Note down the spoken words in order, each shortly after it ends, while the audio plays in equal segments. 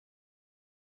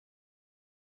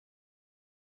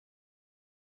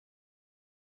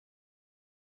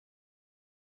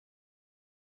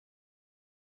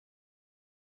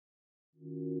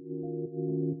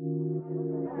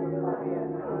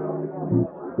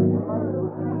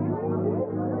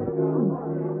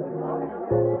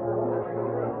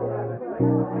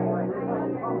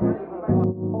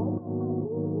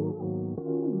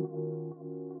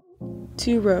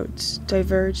Two roads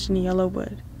diverged in a yellow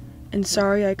wood, and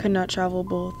sorry I could not travel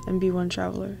both and be one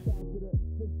traveler.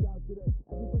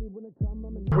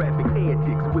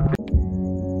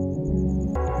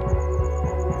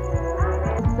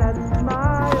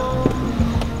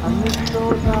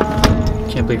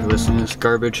 Can't believe you're listening to this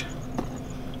garbage.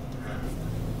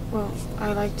 Well,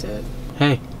 I liked it.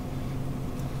 Hey,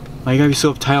 why you gotta be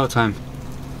so uptight all the time?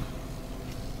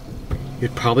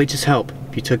 It'd probably just help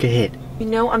if you took a hit. You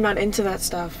know I'm not into that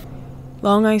stuff.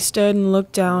 Long I stood and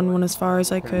looked down, went as far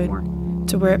as I could,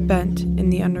 to where it bent in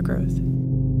the undergrowth.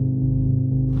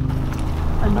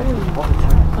 I do it all the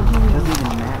time. It doesn't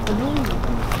even matter.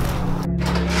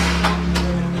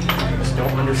 I just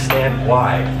don't understand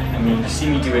why. I mean, you see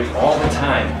me do it all the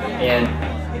time, and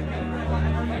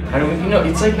I don't, you know,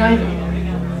 it's like not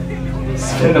even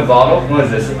spin the bottle. What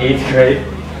is this, 8th grade?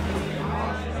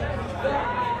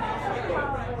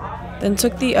 Then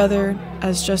took the other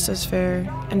as just as fair,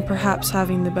 and perhaps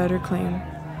having the better claim,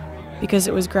 because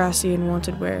it was grassy and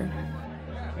wanted wear.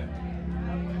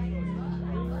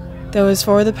 Though as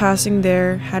for the passing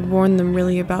there, had warned them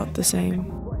really about the same.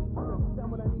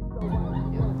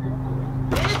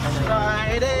 It's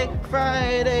Friday,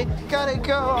 Friday, gotta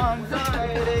go on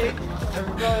Friday,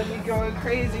 everybody going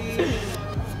crazy.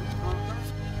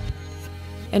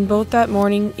 And both that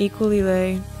morning equally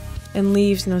lay, and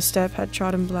leaves no step had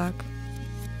trodden black.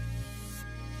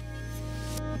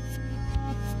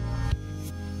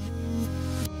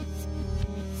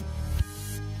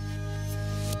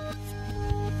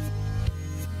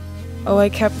 Oh, I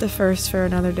kept the first for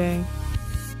another day.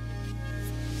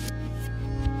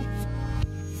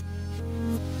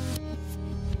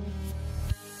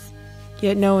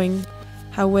 Yet knowing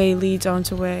how way leads on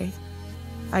to way,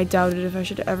 I doubted if I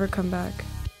should ever come back.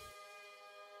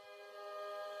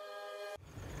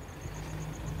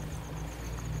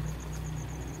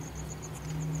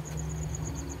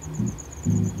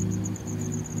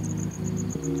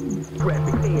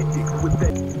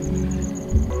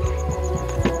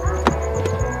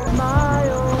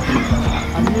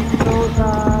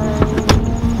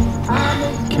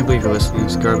 Can't believe you're listening to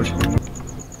this garbage.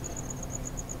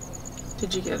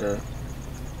 Did you get it?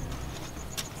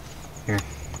 Here.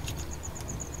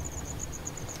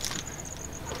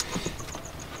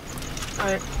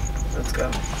 Alright, let's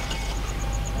go.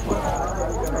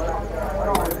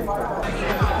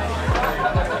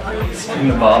 Spin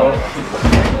the bottle.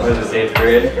 What is this, 8th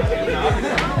grade?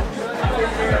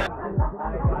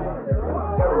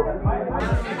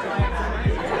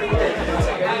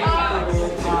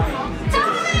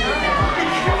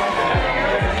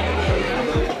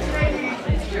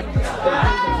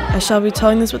 I shall be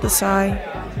telling this with a sigh,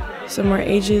 somewhere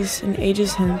ages and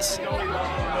ages hence.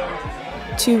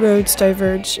 Two roads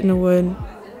diverged in a wood,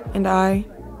 and I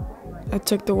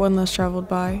took the one less traveled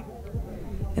by,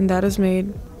 and that has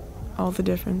made all the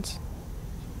difference.